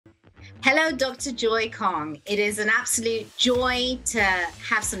Hello, Dr. Joy Kong. It is an absolute joy to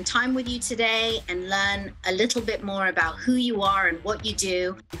have some time with you today and learn a little bit more about who you are and what you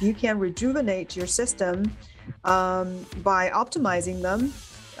do. If you can rejuvenate your system by optimizing them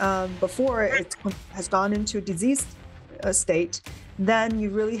before it has gone into a disease state, then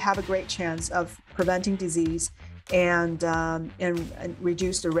you really have a great chance of preventing disease and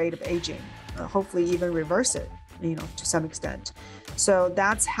reduce the rate of aging, hopefully even reverse it, to some extent. So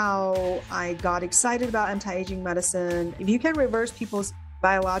that's how I got excited about anti-aging medicine. If you can reverse people's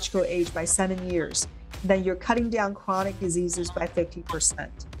biological age by 7 years, then you're cutting down chronic diseases by 50%.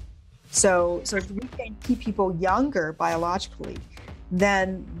 So if we can keep people younger biologically,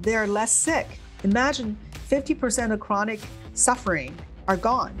 then they're less sick. Imagine 50% of chronic suffering are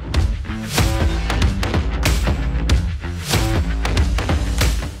gone.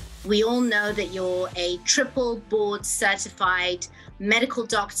 We all know that you're a triple board certified medical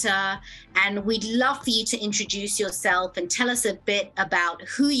doctor, and we'd love for you to introduce yourself and tell us a bit about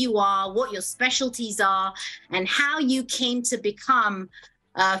who you are, what your specialties are, and how you came to become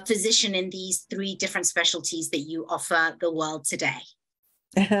a physician in these 3 different specialties that you offer the world today.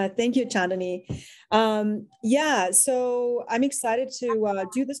 Thank you, Chandanni. So I'm excited to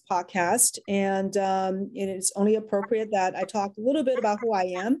do this podcast, and it's only appropriate that I talk a little bit about who I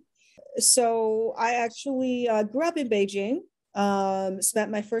am. So I actually grew up in Beijing, spent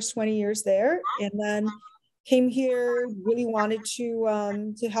my first 20 years there, and then came here, really wanted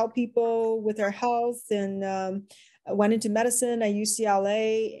to help people with their health, and went into medicine at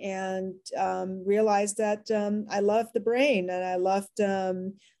UCLA, and realized that I loved the brain, and I loved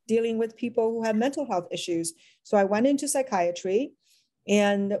dealing with people who have mental health issues. So I went into psychiatry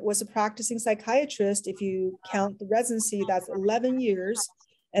and was a practicing psychiatrist. If you count the residency, that's 11 years.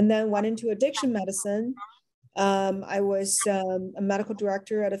 And then went into addiction medicine. I was a medical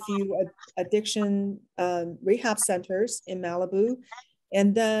director at a few addiction rehab centers in Malibu.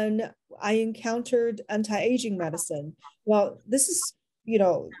 And then I encountered anti-aging medicine. Well, this is,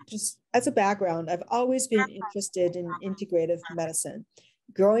 just as a background, I've always been interested in integrative medicine.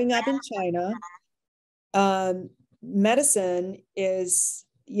 Growing up in China, medicine is,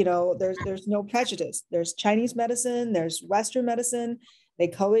 there's no prejudice. There's Chinese medicine, there's Western medicine. They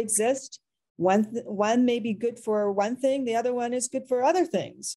coexist. One may be good for one thing, the other one is good for other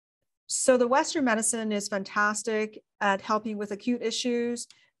things. So the Western medicine is fantastic at helping with acute issues,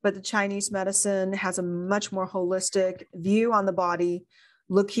 but the Chinese medicine has a much more holistic view on the body,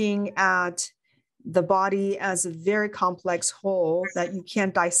 looking at the body as a very complex whole that you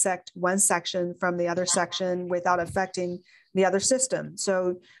can't dissect one section from the other section without affecting the other system.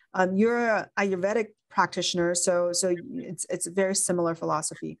 So you're an Ayurvedic practitioner, so it's a very similar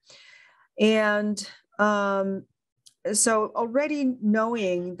philosophy. And so already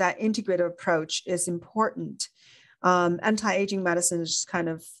knowing that integrative approach is important, anti-aging medicine is just kind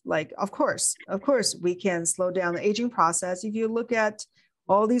of like, of course, we can slow down the aging process. If you look at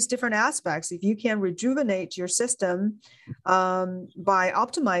all these different aspects, if you can rejuvenate your system by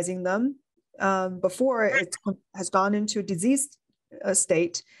optimizing them before it has gone into a disease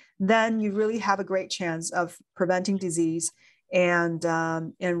state, then you really have a great chance of preventing disease and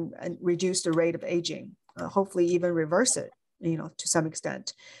reduce the rate of aging, hopefully even reverse it, to some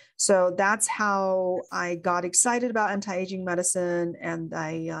extent. So that's how I got excited about anti-aging medicine, and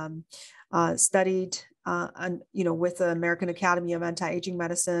I studied, with the American Academy of Anti-Aging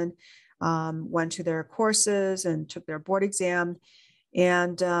Medicine, went to their courses and took their board exam,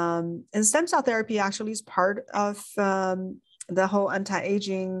 and stem cell therapy actually is part of the whole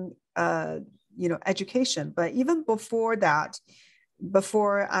anti-aging, education. But even before that,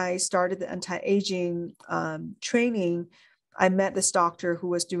 before I started the anti-aging training, I met this doctor who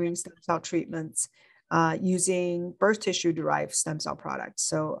was doing stem cell treatments using birth tissue derived stem cell products,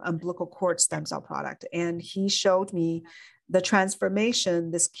 so umbilical cord stem cell product. And he showed me the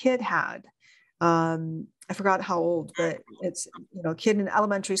transformation this kid had. I forgot how old, but it's, a kid in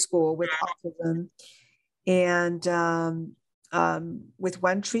elementary school with autism. And with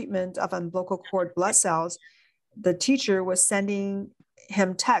one treatment of umbilical cord blood cells, the teacher was sending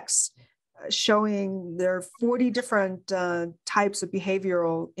him texts showing there are 40 different types of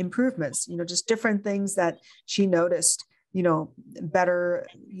behavioral improvements, just different things that she noticed, better,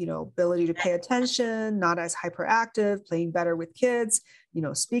 ability to pay attention, not as hyperactive, playing better with kids,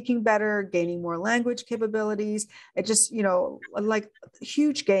 speaking better, gaining more language capabilities. It just, like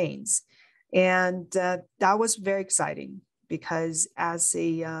huge gains. And that was very exciting, because as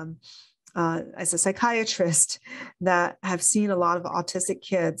a psychiatrist that have seen a lot of autistic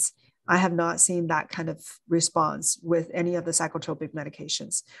kids, I have not seen that kind of response with any of the psychotropic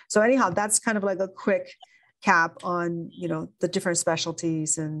medications. So anyhow, that's kind of like a quick cap on, the different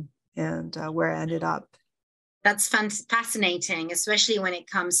specialties and where I ended up. That's fascinating, especially when it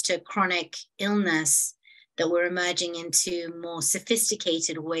comes to chronic illness, that we're emerging into more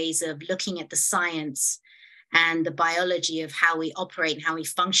sophisticated ways of looking at the science and the biology of how we operate and how we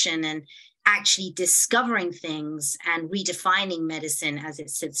function, and actually discovering things and redefining medicine as it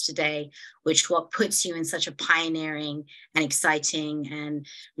sits today, which what puts you in such a pioneering and exciting and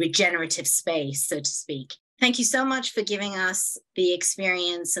regenerative space, so to speak. Thank you so much for giving us the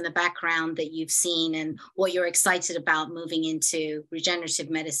experience and the background that you've seen and what you're excited about moving into regenerative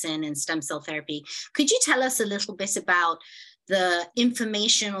medicine and stem cell therapy. Could you tell us a little bit about the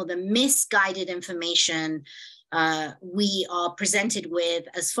information or the misguided information we are presented with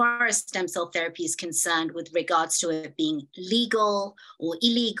as far as stem cell therapy is concerned, with regards to it being legal or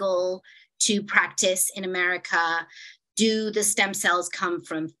illegal to practice in America? Do the stem cells come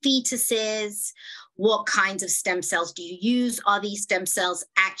from fetuses? What kinds of stem cells do you use? Are these stem cells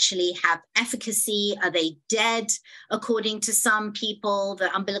actually have efficacy? Are they dead, according to some people,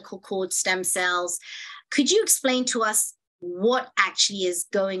 the umbilical cord stem cells? Could you explain to us what actually is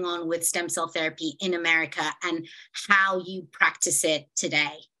going on with stem cell therapy in America and how you practice it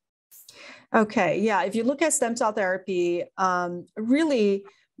today? Okay, yeah. If you look at stem cell therapy, really,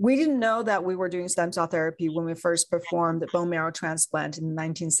 we didn't know that we were doing stem cell therapy when we first performed the bone marrow transplant in the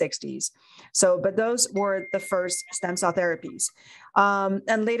 1960s. But those were the first stem cell therapies.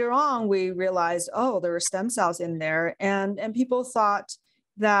 And later on, we realized, there were stem cells in there. And people thought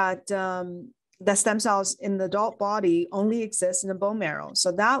that the stem cells in the adult body only exist in the bone marrow.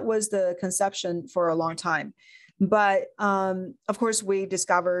 So that was the conception for a long time. But of course, we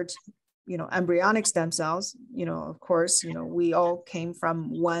discovered embryonic stem cells. Of course, we all came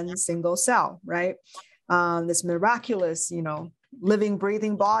from one single cell, right? This miraculous, living,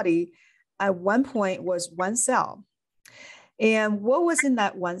 breathing body at one point was one cell. And what was in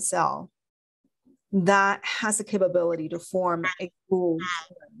that one cell that has the capability to form a full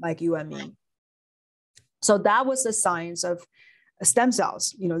human like you and me? So that was the science of stem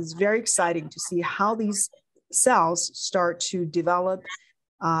cells. It's very exciting to see how these cells start to develop,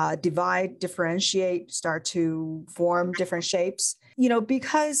 divide, differentiate, start to form different shapes,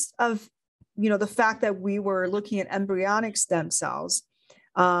 because of, the fact that we were looking at embryonic stem cells.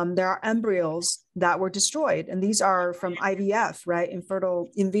 There are embryos that were destroyed, and these are from IVF, right?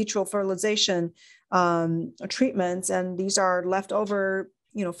 In vitro fertilization treatments. And these are leftover,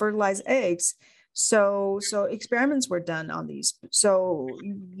 fertilized eggs. So experiments were done on these. So,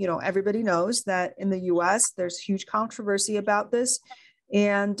 everybody knows that in the US, there's huge controversy about this.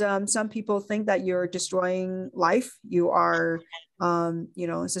 And some people think that you're destroying life. You are,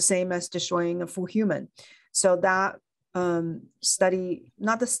 it's the same as destroying a full human. So that the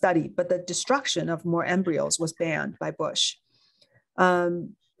destruction of more embryos was banned by Bush.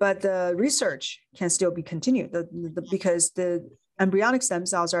 But the research can still be continued because the embryonic stem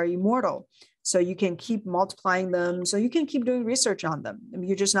cells are immortal. So you can keep multiplying them. So you can keep doing research on them.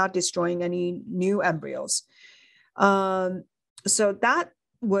 You're just not destroying any new embryos. So that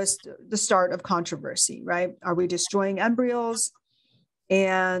was the start of controversy, right? Are we destroying embryos?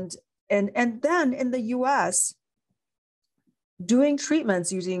 And then in the US, doing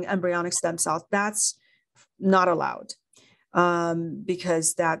treatments using embryonic stem cells, that's not allowed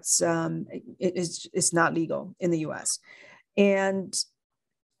because it's not legal in the US. And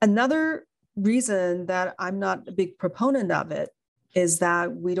another reason that I'm not a big proponent of it is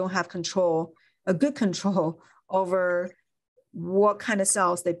that we don't have a good control over what kind of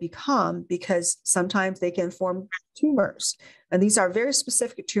cells they become, because sometimes they can form tumors. And these are very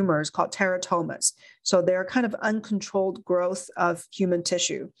specific tumors called teratomas. So they're kind of uncontrolled growth of human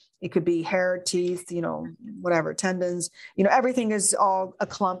tissue. It could be hair, teeth, whatever, tendons, everything is all a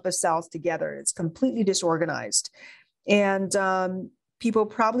clump of cells together. It's completely disorganized. And people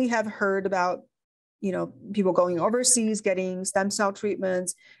probably have heard about people going overseas, getting stem cell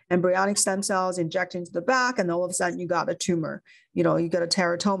treatments, embryonic stem cells injected into the back, and all of a sudden you got a tumor, you got a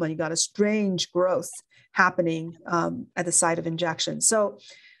teratoma, you got a strange growth happening at the site of injection. So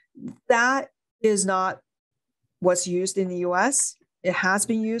that is not what's used in the US. It has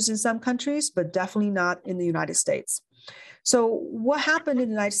been used in some countries, but definitely not in the United States. So what happened in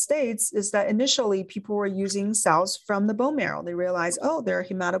the United States is that initially people were using cells from the bone marrow. They realized, there are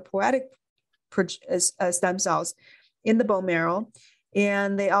hematopoietic stem cells in the bone marrow.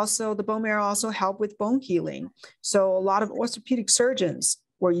 And the bone marrow also help with bone healing. So a lot of orthopedic surgeons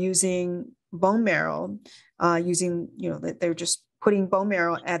were using bone marrow, they're just putting bone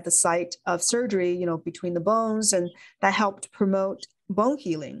marrow at the site of surgery, between the bones, and that helped promote bone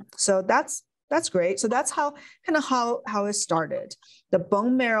healing. So that's great. So that's how it started. The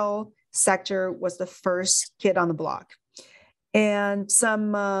bone marrow sector was the first kid on the block. And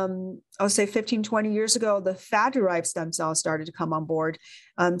some, I'll say 15, 20 years ago, the fat-derived stem cells started to come on board.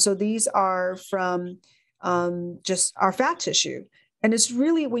 So these are from just our fat tissue. And it's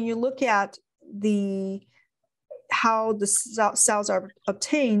really, when you look at how the cells are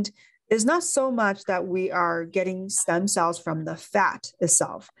obtained, is not so much that we are getting stem cells from the fat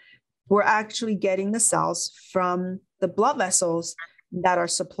itself. We're actually getting the cells from the blood vessels that are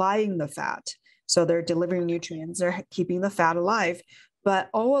supplying the fat. So they're delivering nutrients, they're keeping the fat alive. But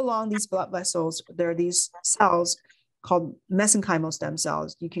all along these blood vessels, there are these cells called mesenchymal stem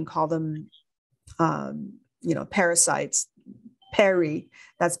cells. You can call them, parasites,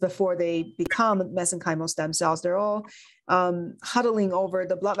 that's before they become mesenchymal stem cells. They're all huddling over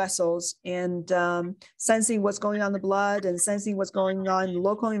the blood vessels and sensing what's going on in the blood and sensing what's going on in the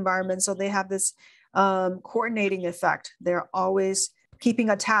local environment. So they have this coordinating effect. They're always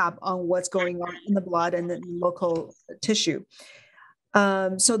keeping a tab on what's going on in the blood and the local tissue.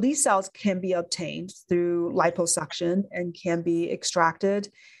 So these cells can be obtained through liposuction and can be extracted,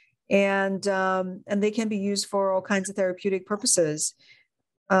 and they can be used for all kinds of therapeutic purposes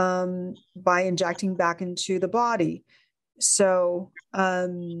by injecting back into the body. So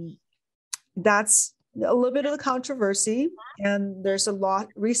that's a little bit of the controversy, and there's a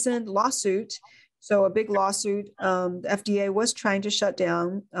recent lawsuit. So a big lawsuit, the FDA was trying to shut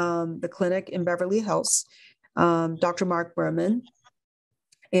down the clinic in Beverly Hills, Dr. Mark Berman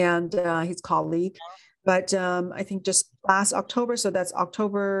and his colleague. But I think just last October, so that's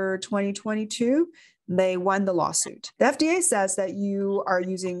October 2022, they won the lawsuit. The FDA says that you are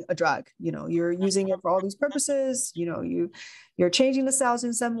using a drug, you're using it for all these purposes, you're changing the cells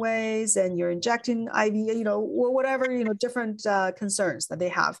in some ways, and you're injecting IV, whatever, different concerns that they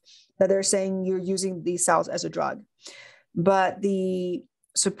have, that they're saying you're using these cells as a drug. But the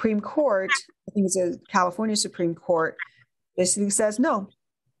Supreme Court, I think it's a California Supreme Court, basically says, no,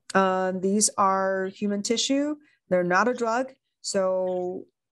 these are human tissue. They're not a drug. So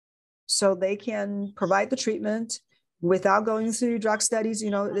they can provide the treatment without going through drug studies.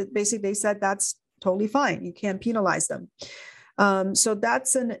 Basically they said that's totally fine. You can't penalize them. So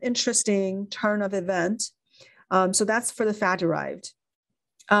that's an interesting turn of event. So that's for the fat-derived.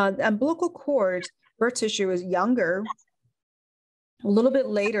 Umbilical cord birth tissue is younger, a little bit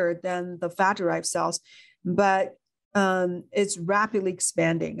later than the fat-derived cells, but it's rapidly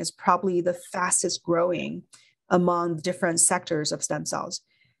expanding. It's probably the fastest growing among different sectors of stem cells.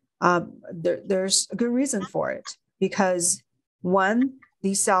 There's a good reason for it, because one,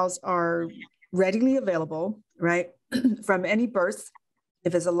 these cells are readily available, right, from any birth.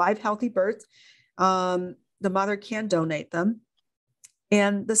 If it's a live, healthy birth, the mother can donate them.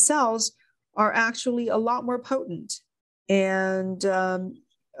 And the cells are actually a lot more potent, and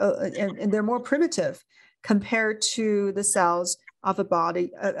they're more primitive compared to the cells of a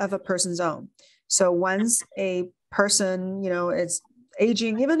body, of a person's own. So once a person, is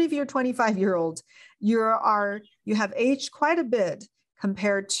aging, even if you're 25-year-old, you have aged quite a bit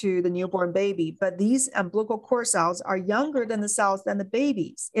compared to the newborn baby. But these umbilical cord cells are younger than the cells in the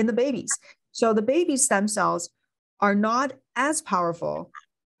babies. So the baby stem cells are not as powerful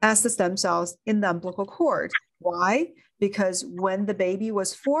as the stem cells in the umbilical cord. Why? Because when the baby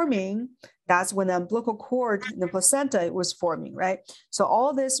was forming, that's when the umbilical cord in the placenta was forming, right? So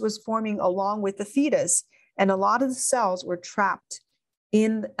all this was forming along with the fetus, and a lot of the cells were trapped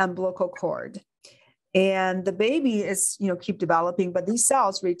in the umbilical cord. And the baby is, keep developing, but these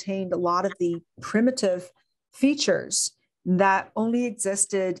cells retained a lot of the primitive features that only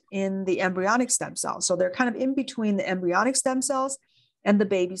existed in the embryonic stem cells. So they're kind of in between the embryonic stem cells and the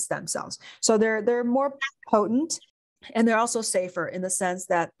baby stem cells. So they're more potent, and they're also safer in the sense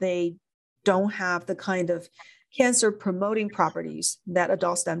that they don't have the kind of cancer promoting properties that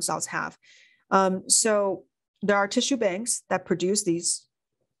adult stem cells have. So there are tissue banks that produce these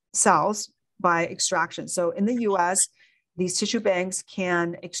cells by extraction. So in the US, these tissue banks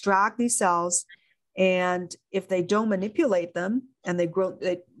can extract these cells, and if they don't manipulate them and they grow,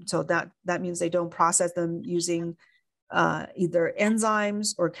 so that means they don't process them using either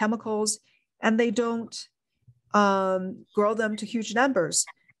enzymes or chemicals, and they don't grow them to huge numbers,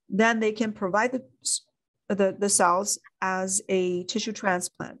 then they can provide the cells as a tissue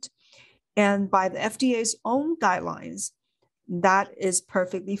transplant. And by the FDA's own guidelines, that is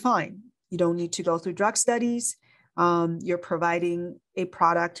perfectly fine. You don't need to go through drug studies. You're providing a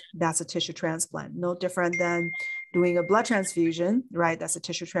product that's a tissue transplant, no different than doing a blood transfusion, right? That's a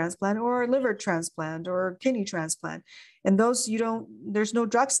tissue transplant or a liver transplant or kidney transplant. And those there's no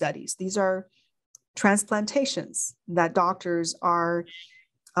drug studies. These are transplantations that doctors are,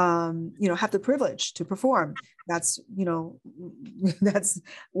 have the privilege to perform. That's, that's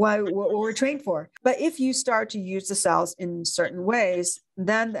what we're trained for. But if you start to use the cells in certain ways,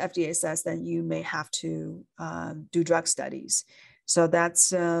 then the FDA says that you may have to do drug studies. So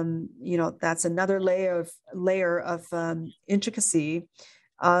that's, that's another layer of intricacy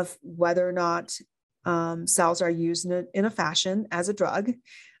of whether or not cells are used in a fashion as a drug.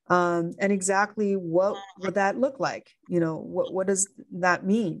 And exactly what would that look like? What does that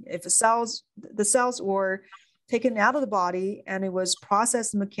mean? If the cells were taken out of the body and it was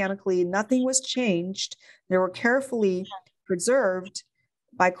processed mechanically, nothing was changed, they were carefully preserved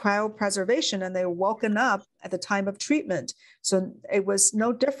by cryopreservation, and they were woken up at the time of treatment. So it was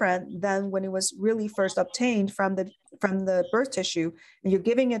no different than when it was really first obtained from the birth tissue, and you're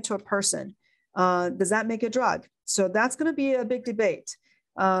giving it to a person. Does that make a drug? So that's going to be a big debate.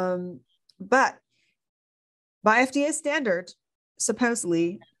 But by FDA standard,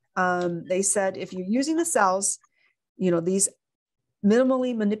 supposedly, they said if you're using the cells, these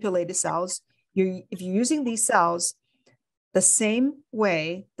minimally manipulated cells, if you're using these cells the same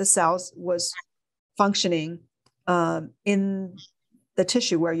way the cells was functioning in the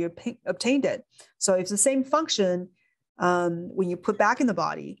tissue where you obtained it. So if it's the same function when you put back in the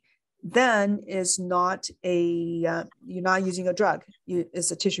body, then is not you're not using a drug.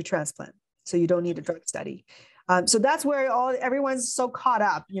 It's a tissue transplant. So you don't need a drug study. So that's where everyone's so caught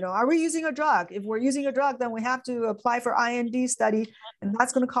up. Are we using a drug? If we're using a drug, then we have to apply for IND study, and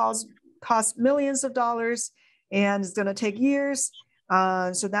that's going to cost millions of dollars, and it's going to take years.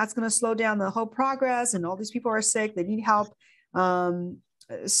 So that's going to slow down the whole progress, and all these people are sick. They need help.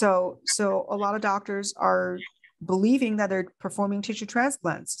 So a lot of doctors are believing that they're performing tissue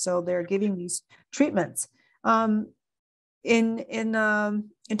transplants. So they're giving these treatments. In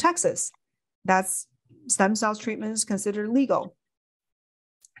Texas, that's stem cells treatment is considered legal.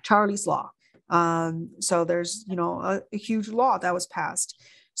 Charlie's Law. So there's, a huge law that was passed.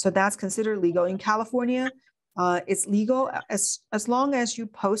 So that's considered legal. In California, it's legal as long as you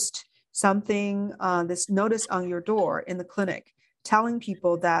post something, this notice on your door in the clinic, telling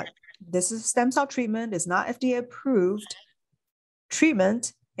people that this is stem cell treatment, is not FDA approved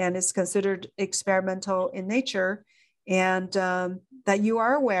treatment, and it's considered experimental in nature, and that you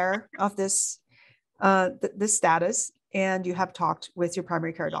are aware of this status, and you have talked with your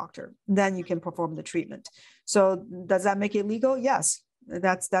primary care doctor. Then you can perform the treatment. So does that make it legal? Yes,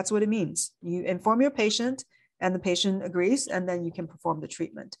 that's what it means. You inform your patient, and the patient agrees, and then you can perform the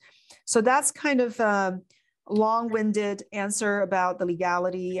treatment. So that's kind of long-winded answer about the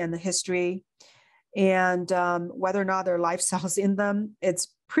legality and the history, and whether or not there are life cells in them.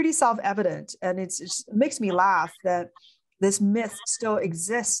 It's pretty self-evident, and it makes me laugh that this myth still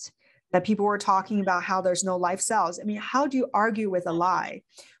exists, that people were talking about how there's no life cells. I mean, how do you argue with a lie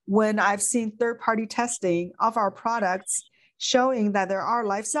when I've seen third-party testing of our products showing that there are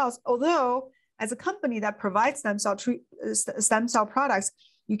life cells? Although, as a company that provides stem cell products,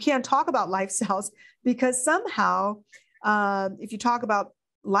 you can't talk about life cells, because somehow, if you talk about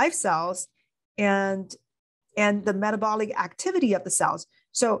life cells and the metabolic activity of the cells,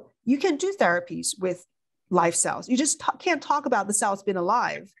 so you can do therapies with life cells. You just can't talk about the cells being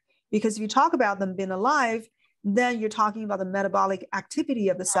alive, because if you talk about them being alive, then you're talking about the metabolic activity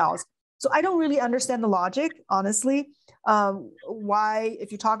of the cells. So I don't really understand the logic, honestly, why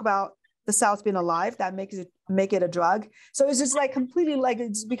if you talk about the cells being alive, that make it a drug. So it's just like completely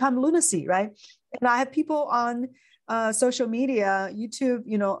it's become lunacy, right? And I have people on social media, YouTube,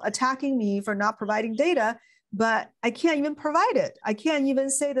 attacking me for not providing data, but I can't even provide it. I can't even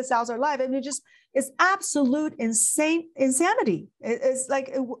say the cells are alive. I mean, it's absolute insanity. It's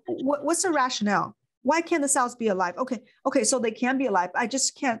like, what's the rationale? Why can't the cells be alive? Okay, so they can be alive. I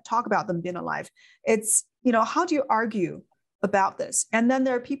just can't talk about them being alive. It's, how do you argue about this? And then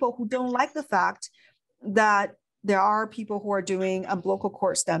there are people who don't like the fact that there are people who are doing umbilical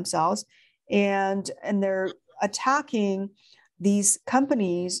cord stem cells, and they're attacking these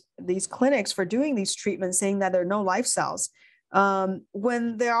companies, these clinics for doing these treatments, saying that there are no life cells,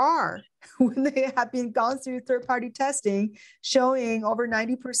 when there are, when they have been gone through third-party testing showing over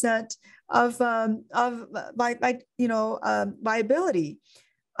 90% of viability.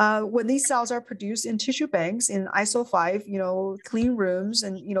 When these cells are produced in tissue banks in ISO 5, clean rooms,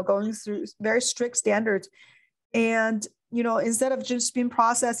 and going through very strict standards, and instead of just being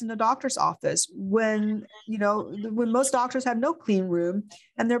processed in the doctor's office, when most doctors have no clean room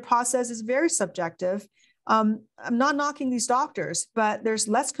and their process is very subjective, I'm not knocking these doctors, but there's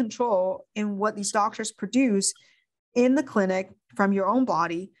less control in what these doctors produce in the clinic from your own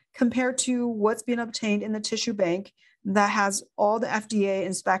body compared to what's being obtained in the tissue bank that has all the FDA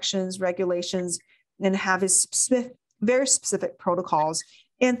inspections, regulations, and have very specific protocols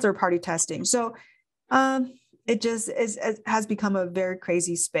and third-party testing. So it just has become a very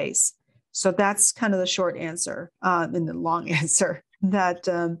crazy space. So that's kind of the short answer and the long answer that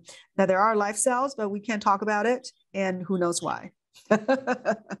there are lifestyles, but we can't talk about it, and who knows why.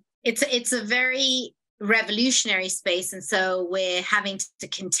 It's a very revolutionary space, and so we're having to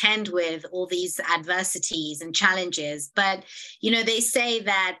contend with all these adversities and challenges. But they say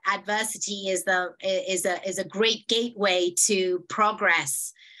that adversity is a great gateway to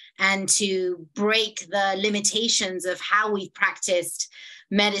progress and to break the limitations of how we've practiced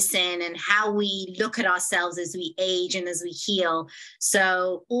medicine and how we look at ourselves as we age and as we heal.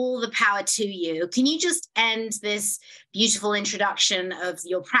 So all the power to you. Can you just end this beautiful introduction of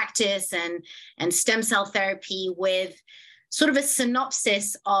your practice and stem cell therapy with sort of a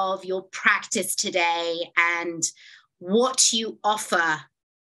synopsis of your practice today and what you offer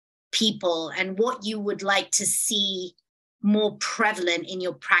people and what you would like to see more prevalent in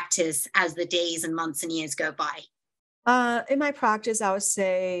your practice as the days and months and years go by? In my practice, I would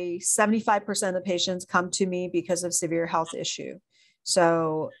say 75% of patients come to me because of severe health issue.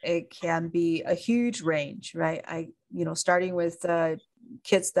 So it can be a huge range, right? Starting with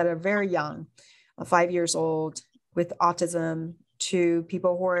kids that are very young, 5 years old with autism, to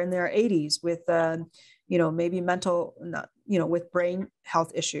people who are in their 80s with, maybe mental, with brain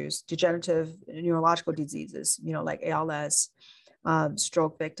health issues, degenerative neurological diseases, like ALS,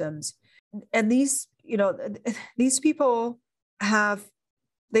 stroke victims. And these people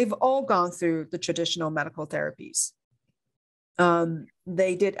they've all gone through the traditional medical therapies.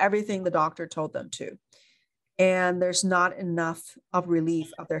 They did everything the doctor told them to, and there's not enough of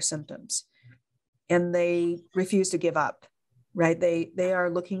relief of their symptoms, and they refuse to give up, right? They are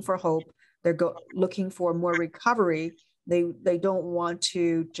looking for hope. They're looking for more recovery. They don't want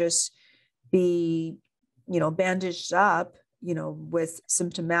to just be, bandaged up, with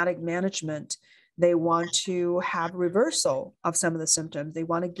symptomatic management. They want to have reversal of some of the symptoms. They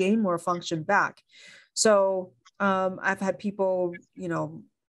want to gain more function back. So I've had people,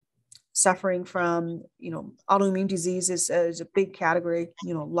 suffering from, autoimmune diseases is a big category,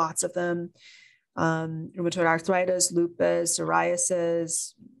 lots of them. Rheumatoid arthritis, lupus,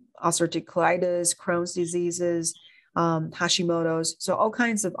 psoriasis, ulcerative colitis, Crohn's diseases, Hashimoto's. So all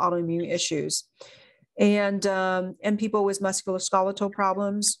kinds of autoimmune issues. And people with musculoskeletal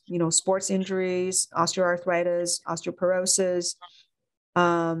problems, sports injuries, osteoarthritis, osteoporosis,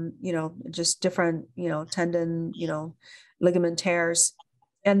 just different, tendon, ligament tears.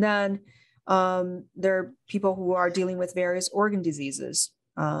 And then there are people who are dealing with various organ diseases,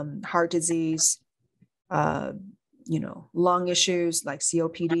 heart disease, lung issues like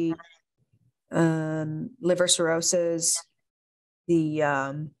COPD, liver cirrhosis,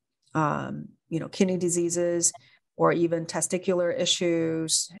 the kidney diseases, or even testicular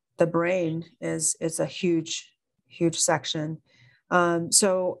issues. The brain is a huge section.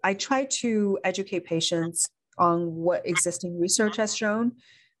 So I try to educate patients on what existing research has shown.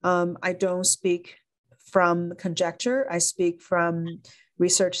 I don't speak from conjecture. I speak from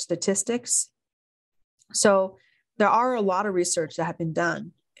research statistics. So there are a lot of research that have been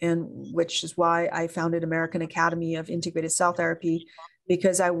done, and which is why I founded American Academy of Integrated Cell Therapy,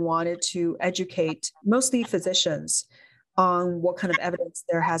 because I wanted to educate mostly physicians on what kind of evidence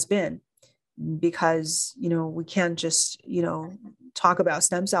there has been. Because, we can't just, talk about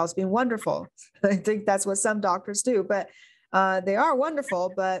stem cells being wonderful. I think that's what some doctors do, but they are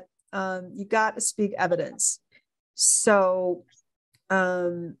wonderful, but you got to speak evidence. So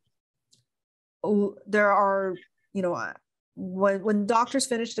there are, when doctors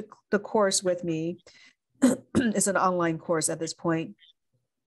finish the course with me, it's an online course at this point,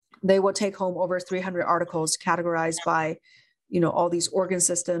 they will take home over 300 articles categorized by, all these organ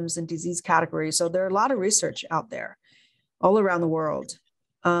systems and disease categories. So there are a lot of research out there all around the world.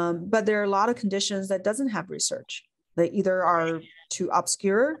 But there are a lot of conditions that doesn't have research. They either are too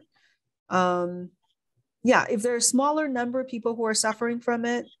obscure. If there are a smaller number of people who are suffering from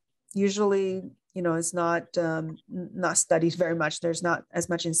it, usually, it's not studied very much. There's not as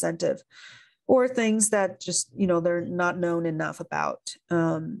much incentive. Or things that just, they're not known enough about.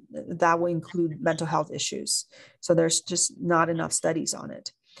 That will include mental health issues. So there's just not enough studies on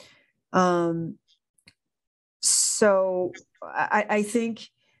it. So I think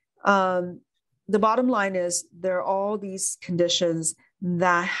the bottom line is there are all these conditions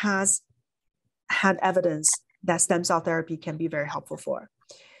that had evidence that stem cell therapy can be very helpful for.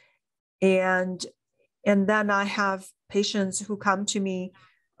 And then I have patients who come to me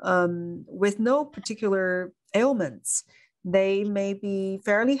with no particular ailments. They may be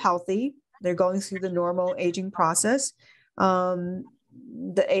fairly healthy. They're going through the normal aging process.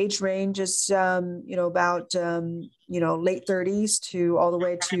 The age range is, about, late 30s to all the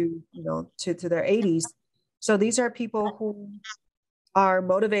way to, to their 80s. So these are people who are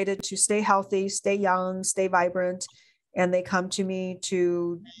motivated to stay healthy, stay young, stay vibrant, and they come to me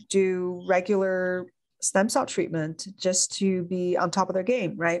to do regular stem cell treatment just to be on top of their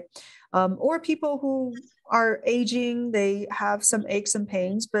game, right? Or people who are aging, they have some aches and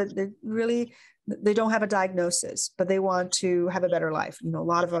pains, but they don't have a diagnosis, but they want to have a better life. A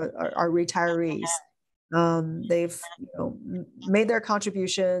lot of our retirees, they've made their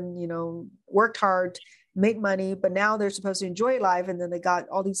contribution, worked hard, make money, but now they're supposed to enjoy life, and then they got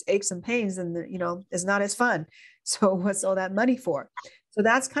all these aches and pains, and it's not as fun. So what's all that money for? So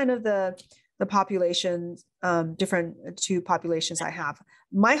that's kind of the population, different two populations I have.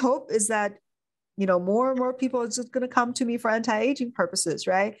 My hope is that more and more people are just going to come to me for anti-aging purposes,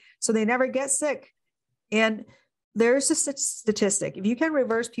 right? So they never get sick. And there's a statistic: if you can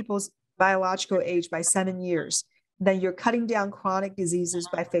reverse people's biological age by 7 years, then you're cutting down chronic diseases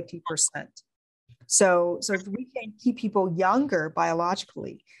by 50%. So if we can keep people younger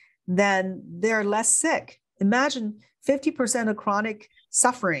biologically, then they're less sick. Imagine 50% of chronic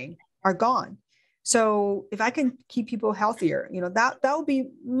suffering are gone. So if I can keep people healthier, that will be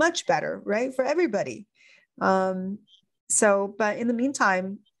much better, right, for everybody. But in the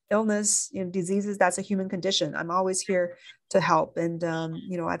meantime, illness, diseases, that's a human condition. I'm always here to help. And,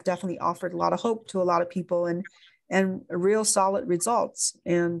 I've definitely offered a lot of hope to a lot of people and real solid results.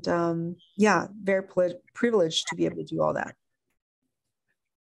 And very privileged to be able to do all that.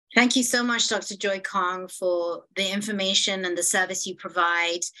 Thank you so much, Dr. Joy Kong, for the information and the service you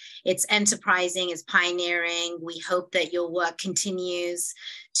provide. It's enterprising, it's pioneering. We hope that your work continues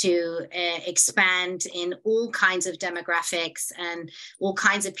to expand in all kinds of demographics and all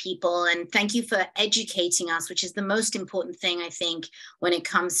kinds of people. And thank you for educating us, which is the most important thing, I think, when it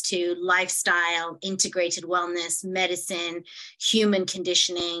comes to lifestyle, integrated wellness, medicine, human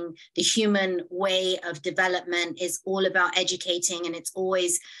conditioning. The human way of development is all about educating, and it's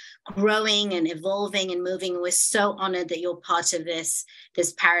always growing and evolving and moving. We're so honored that you're part of this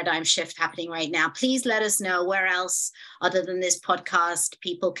paradigm shift happening right now. Please let us know where else, other than this podcast,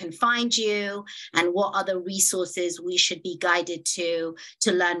 people can find you, and what other resources we should be guided to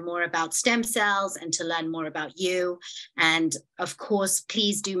learn more about stem cells and to learn more about you. And of course,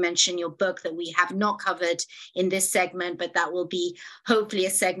 please do mention your book that we have not covered in this segment, but that will be hopefully a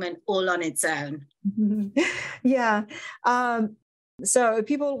segment all on its own. Yeah. So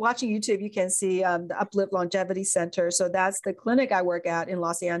people watching YouTube, you can see the Uplift Longevity Center. So that's the clinic I work at in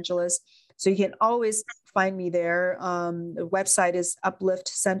Los Angeles. So you can always find me there. The website is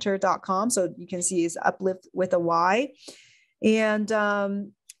upliftcenter.com. So you can see it's uplift with a Y. And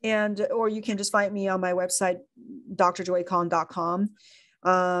or you can just find me on my website, drjoykong.com.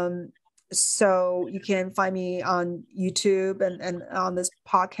 So you can find me on YouTube and on this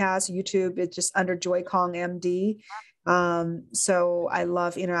podcast. YouTube, it's just under Joy Kong MD. So I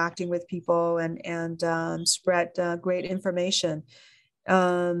love interacting with people and spread great information.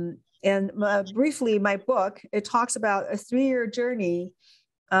 And briefly, my book, it talks about a 3-year journey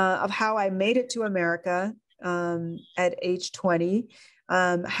of how I made it to America at age 20,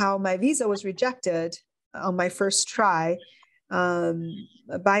 how my visa was rejected on my first try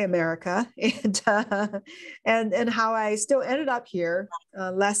by America, and how I still ended up here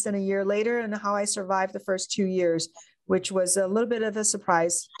less than a year later, and how I survived the first 2 years, which was a little bit of a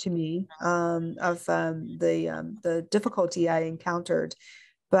surprise to me of the difficulty I encountered.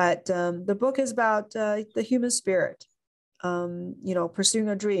 But the book is about the human spirit, pursuing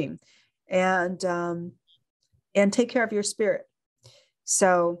a dream, and take care of your spirit.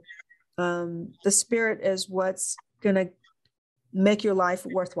 So the spirit is what's going to make your life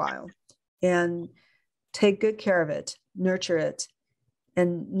worthwhile, and take good care of it, nurture it,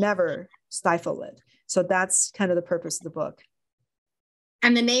 and never stifle it. So that's kind of the purpose of the book.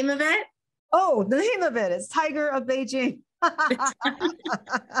 And the name of it? Oh, the name of it is Tiger of Beijing. Tiger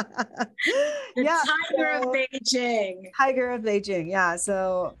of Beijing. Tiger of Beijing. Yeah.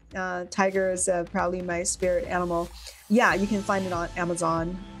 So tiger is probably my spirit animal. Yeah, you can find it on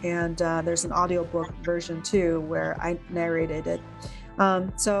Amazon, and there's an audiobook version too where I narrated it.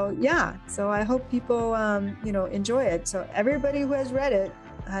 So I hope people enjoy it. So everybody who has read it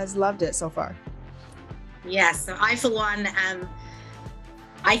has loved it so far. Yes. So I, for one, am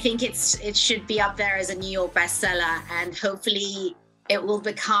I think it should be up there as a New York bestseller, and hopefully it will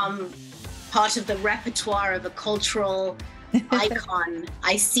become part of the repertoire of a cultural icon.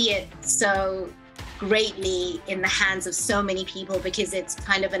 I see it so greatly in the hands of so many people because it's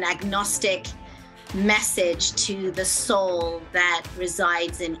kind of an agnostic message to the soul that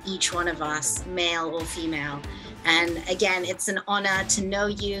resides in each one of us, male or female. And again, it's an honor to know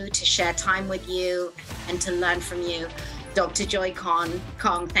you, to share time with you, and to learn from you. Dr. Joy Kong,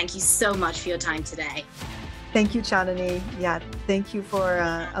 thank you so much for your time today. Thank you, Chandanni. Yeah, thank you for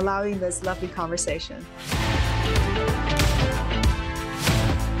allowing this lovely conversation.